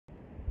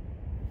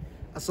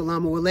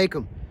Assalamu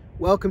alaikum.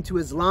 Welcome to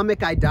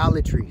Islamic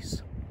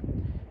Idolatries.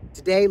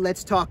 Today,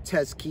 let's talk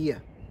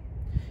Tazkiya.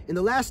 In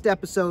the last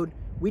episode,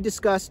 we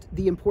discussed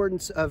the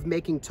importance of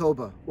making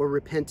tawba, or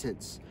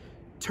repentance,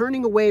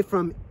 turning away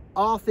from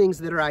all things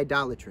that are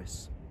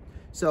idolatrous.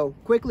 So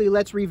quickly,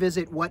 let's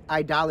revisit what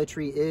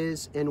idolatry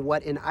is and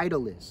what an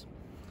idol is.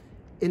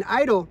 An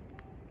idol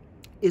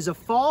is a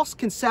false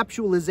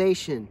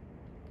conceptualization,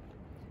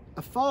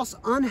 a false,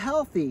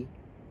 unhealthy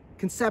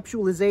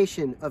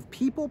conceptualization of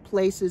people,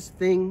 places,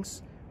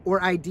 things,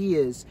 or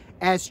ideas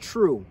as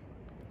true,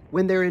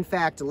 when they're in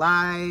fact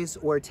lies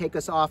or take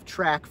us off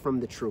track from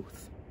the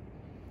truth.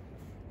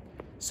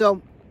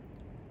 So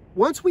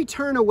once we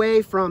turn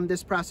away from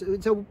this process,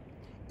 so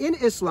in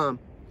Islam,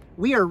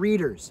 we are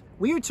readers.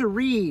 We are to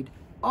read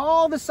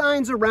all the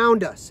signs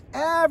around us.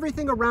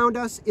 Everything around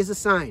us is a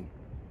sign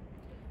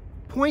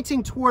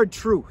pointing toward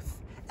truth.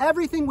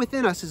 Everything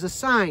within us is a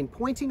sign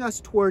pointing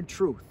us toward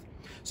truth.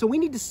 So we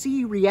need to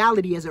see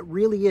reality as it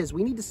really is.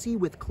 We need to see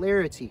with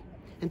clarity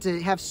and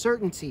to have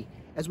certainty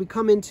as we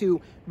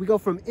go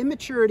from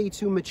immaturity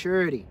to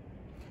maturity.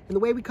 And the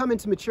way we come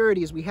into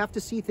maturity is we have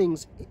to see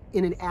things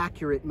in an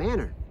accurate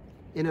manner,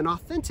 in an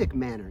authentic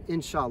manner,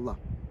 inshallah.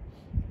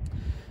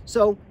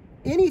 So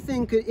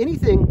anything,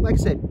 like I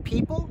said,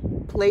 people,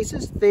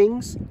 places,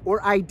 things,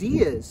 or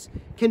ideas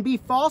can be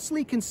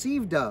falsely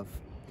conceived of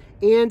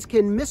and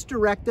can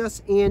misdirect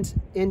us and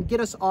get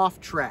us off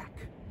track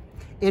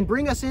and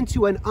bring us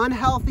into an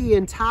unhealthy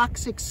and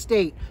toxic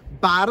state,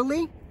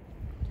 bodily,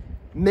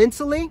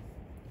 mentally,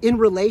 in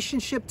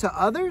relationship to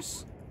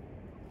others.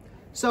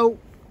 So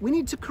we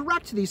need to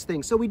correct these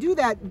things. So we do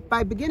that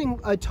by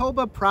beginning a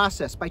tawba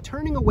process, by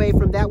turning away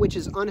from that which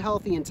is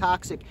unhealthy and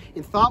toxic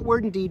in thought,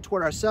 word, and deed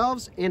toward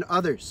ourselves and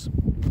others.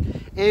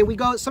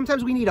 And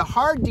sometimes we need a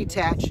hard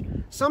detach.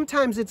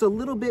 Sometimes it's a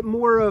little bit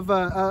more of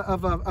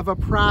a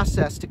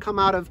process to come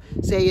out of,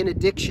 say, an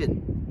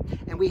addiction.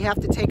 And we have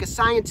to take a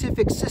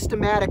scientific,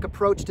 systematic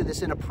approach to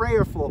this and a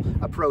prayerful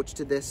approach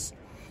to this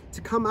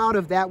to come out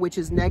of that which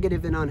is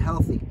negative and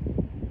unhealthy.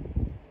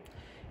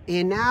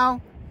 And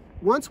now,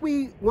 once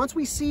we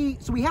see,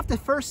 so we have to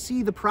first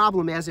see the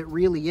problem as it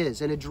really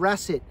is and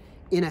address it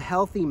in a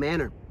healthy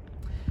manner.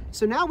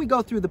 So now we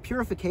go through the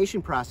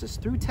purification process,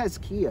 through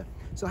Tazkiya.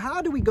 So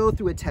how do we go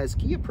through a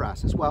Tazkiya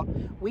process? Well,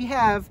 we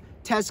have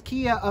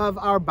Tazkiya of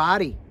our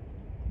body,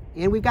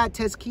 and we've got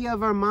Tazkiya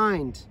of our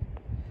mind.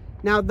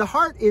 Now, the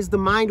heart is the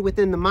mind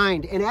within the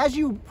mind, and as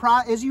you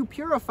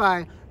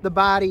purify the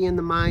body and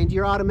the mind,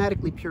 you're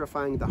automatically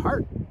purifying the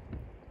heart.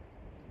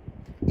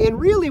 And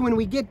really, when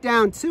we get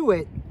down to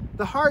it,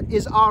 the heart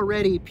is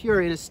already pure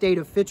in a state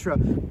of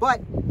fitra,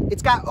 but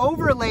it's got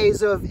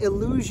overlays of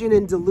illusion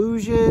and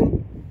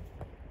delusion.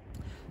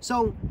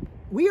 So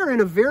we are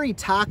in a very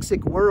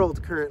toxic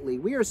world currently.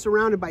 We are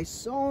surrounded by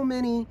so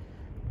many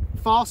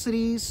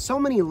falsities, so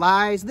many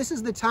lies. This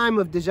is the time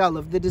of Dajjal,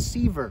 of the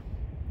deceiver,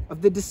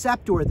 of the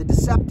deceptor, the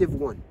deceptive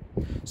one.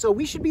 So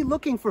we should be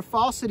looking for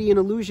falsity and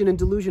illusion and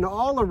delusion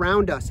all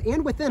around us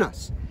and within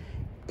us.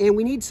 And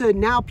we need to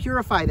now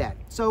purify that.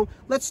 So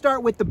let's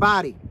start with the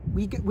body.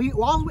 We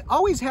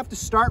always have to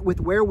start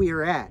with where we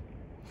are at.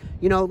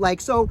 You know,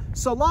 like, so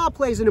Salah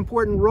plays an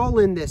important role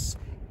in this.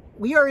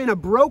 We are in a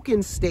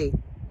broken state.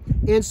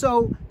 And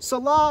so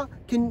Salah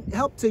can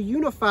help to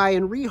unify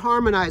and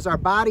reharmonize our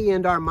body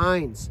and our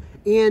minds.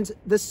 And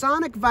the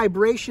sonic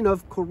vibration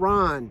of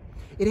Quran,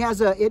 we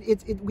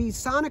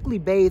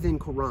sonically bathe in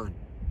Quran.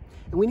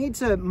 And we need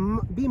to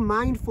be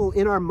mindful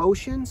in our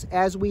motions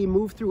as we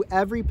move through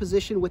every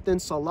position within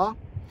Salah.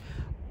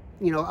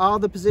 You know, all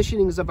the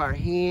positionings of our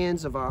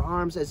hands, of our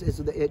arms,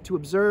 to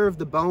observe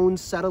the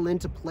bones settle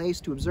into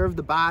place, to observe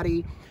the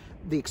body,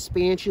 the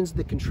expansions,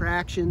 the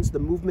contractions, the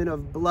movement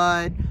of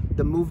blood,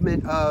 the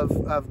movement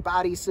of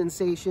body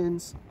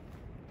sensations.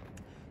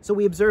 So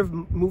we observe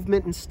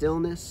movement and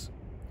stillness.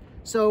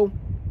 So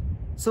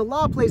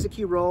Salah plays a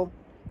key role,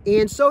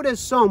 and so does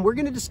Sawm. We're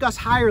going to discuss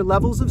higher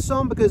levels of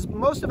Sawm because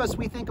most of us,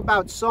 we think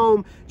about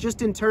Sawm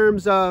just in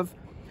terms of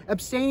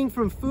abstaining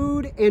from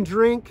food and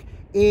drink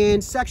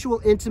and sexual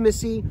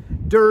intimacy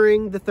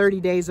during the 30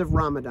 days of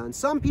Ramadan.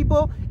 Some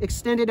people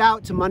extend it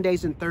out to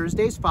Mondays and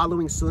Thursdays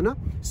following Sunnah.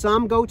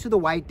 Some go to the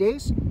white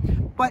days.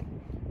 But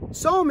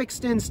Sawm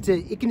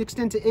can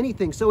extend to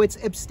anything. So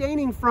it's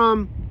abstaining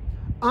from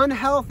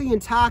unhealthy and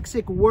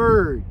toxic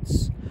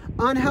words,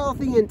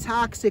 unhealthy and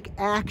toxic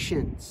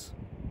actions,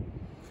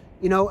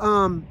 you know,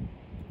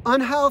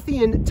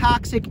 unhealthy and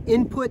toxic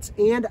inputs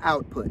and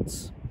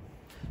outputs.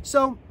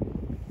 So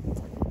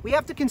we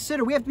have to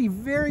consider, we have to be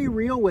very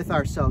real with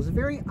ourselves,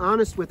 very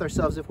honest with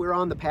ourselves if we're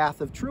on the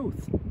path of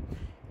truth.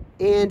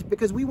 And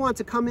because we want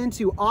to come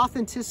into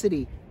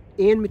authenticity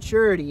and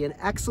maturity and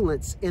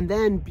excellence and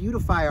then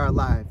beautify our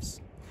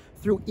lives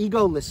through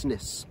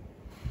egolessness.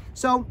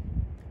 So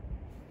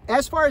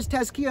as far as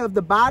Tazkiya of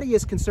the body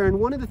is concerned,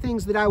 one of the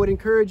things that I would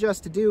encourage us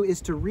to do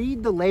is to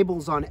read the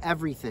labels on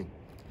everything.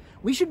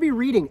 We should be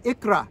reading.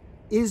 Iqra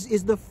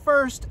is the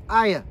first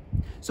ayah.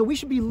 So we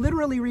should be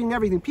literally reading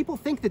everything. People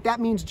think that that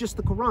means just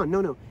the Quran.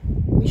 No, no.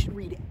 We should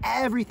read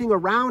everything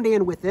around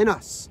and within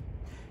us.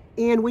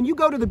 And when you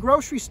go to the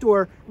grocery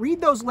store,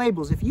 read those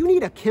labels. If you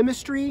need a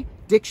chemistry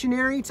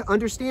dictionary to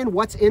understand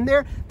what's in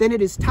there, then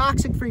it is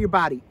toxic for your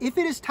body. If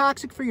it is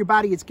toxic for your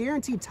body, it's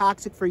guaranteed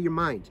toxic for your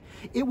mind.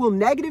 It will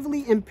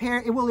negatively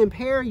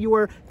impair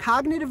your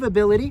cognitive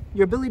ability,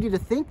 your ability to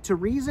think, to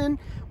reason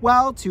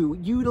well, to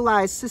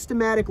utilize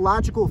systematic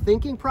logical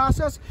thinking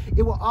process.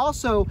 It will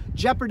also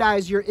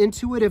jeopardize your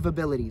intuitive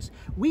abilities.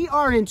 We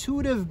are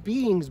intuitive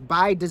beings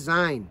by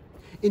design.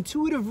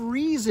 Intuitive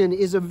reason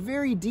is a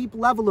very deep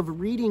level of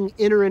reading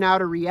inner and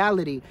outer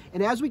reality.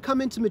 And as we come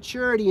into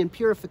maturity and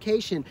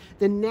purification,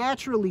 then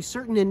naturally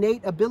certain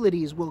innate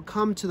abilities will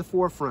come to the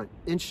forefront,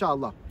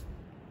 inshallah.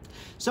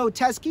 So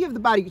tazkiya of the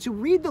body, to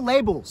read the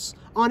labels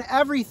on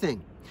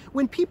everything.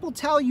 When people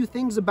tell you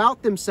things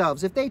about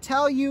themselves, if they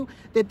tell you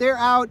that they're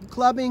out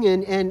clubbing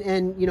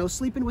and you know,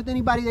 sleeping with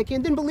anybody they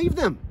can, then believe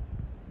them.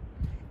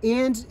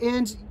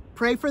 And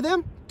pray for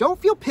them.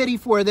 Don't feel pity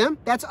for them.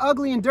 That's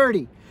ugly and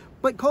dirty.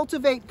 But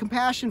cultivate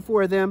compassion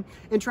for them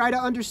and try to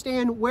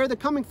understand where they're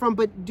coming from,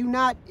 but do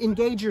not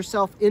engage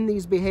yourself in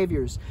these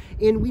behaviors.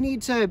 And we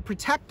need to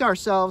protect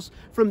ourselves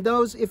from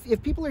those.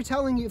 If people are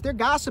telling you, if they're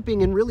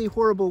gossiping in really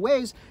horrible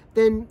ways,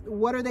 then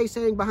what are they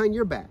saying behind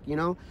your back, you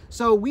know?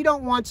 So we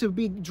don't want to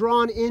be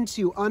drawn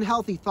into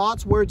unhealthy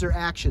thoughts, words, or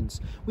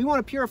actions. We want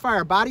to purify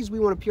our bodies. We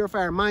want to purify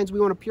our minds. We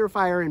want to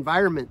purify our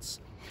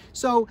environments.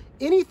 So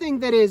anything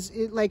that is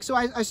like, so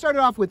I started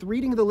off with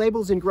reading the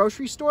labels in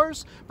grocery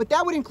stores, but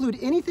that would include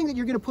anything that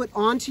you're going to put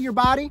onto your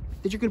body,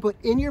 that you're going to put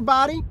in your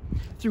body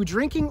through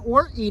drinking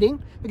or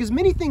eating, because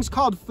many things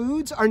called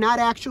foods are not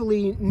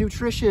actually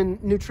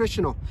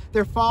nutritional.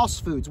 They're false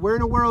foods. We're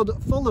in a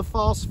world full of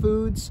false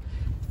foods,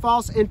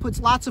 false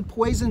inputs, lots of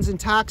poisons and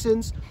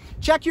toxins.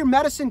 Check your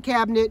medicine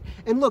cabinet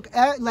and look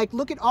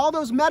at all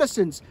those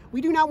medicines.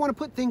 We do not want to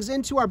put things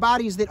into our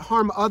bodies that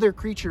harm other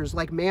creatures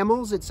like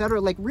mammals,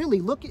 etc. Like really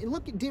look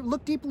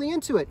deeply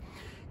into it.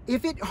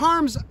 If it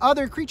harms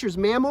other creatures,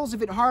 mammals,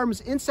 if it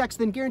harms insects,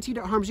 then guaranteed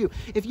it harms you.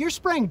 If you're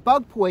spraying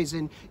bug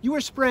poison, you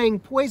are spraying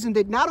poison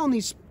that not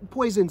only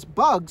poisons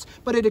bugs,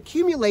 but it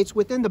accumulates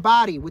within the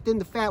body, within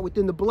the fat,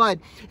 within the blood,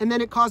 and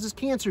then it causes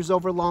cancers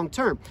over long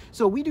term.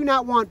 So we do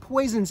not want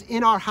poisons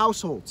in our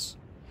households.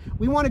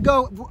 We want to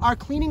go, our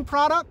cleaning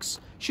products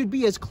should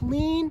be as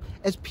clean,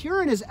 as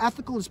pure, and as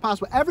ethical as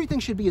possible. Everything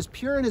should be as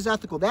pure and as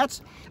ethical.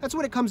 That's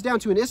what it comes down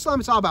to. In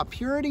Islam, it's all about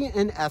purity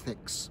and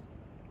ethics.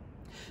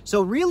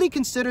 So really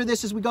consider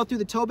this as we go through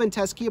the tawba and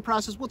tazkiya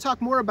process. We'll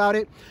talk more about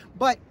it.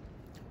 But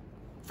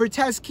for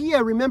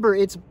tazkiya, remember,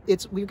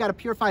 we've got to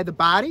purify the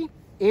body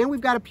and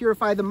we've got to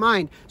purify the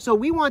mind. So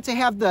we want to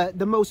have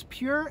the most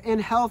pure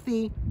and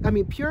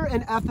pure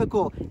and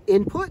ethical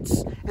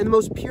inputs and the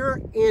most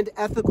pure and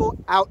ethical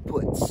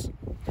outputs.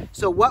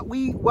 So what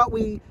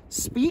we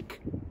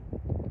speak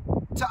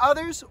to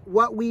others,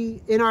 what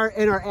we in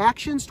our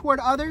actions toward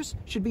others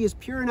should be as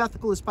pure and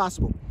ethical as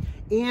possible.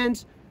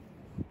 And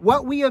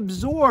what we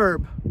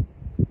absorb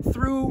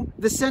through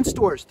the sense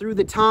doors, through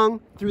the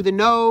tongue, through the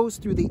nose,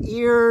 through the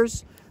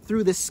ears,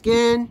 through the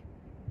skin,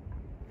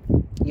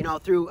 you know,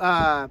 through,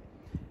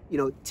 you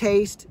know,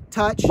 taste,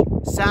 touch,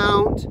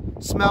 sound,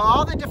 smell,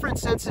 all the different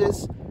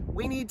senses,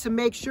 we need to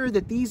make sure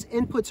that these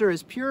inputs are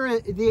as pure,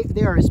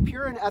 they are as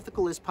pure and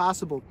ethical as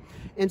possible.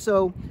 And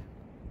so,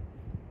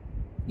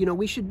 you know,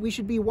 we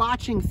should be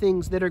watching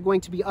things that are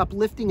going to be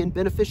uplifting and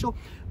beneficial.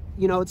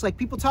 You know, it's like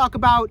people talk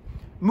about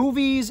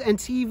movies and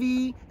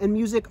TV and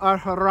music are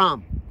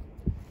haram.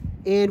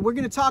 And we're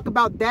going to talk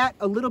about that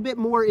a little bit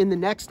more in the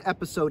next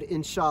episode,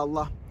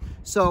 inshallah.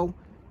 So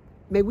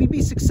may we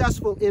be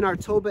successful in our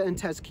tawba and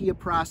tazkiya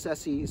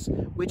processes,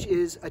 which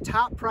is a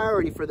top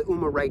priority for the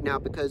ummah right now,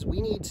 because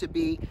we need to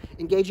be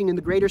engaging in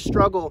the greater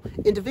struggle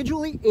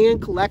individually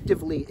and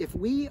collectively if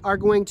we are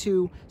going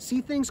to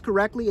see things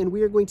correctly and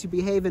we are going to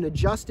behave in a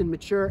just and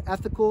mature,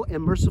 ethical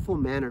and merciful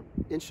manner.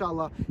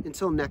 Inshallah,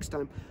 until next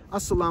time.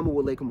 Assalamu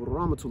alaikum wa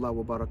rahmatullahi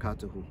wa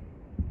barakatuhu.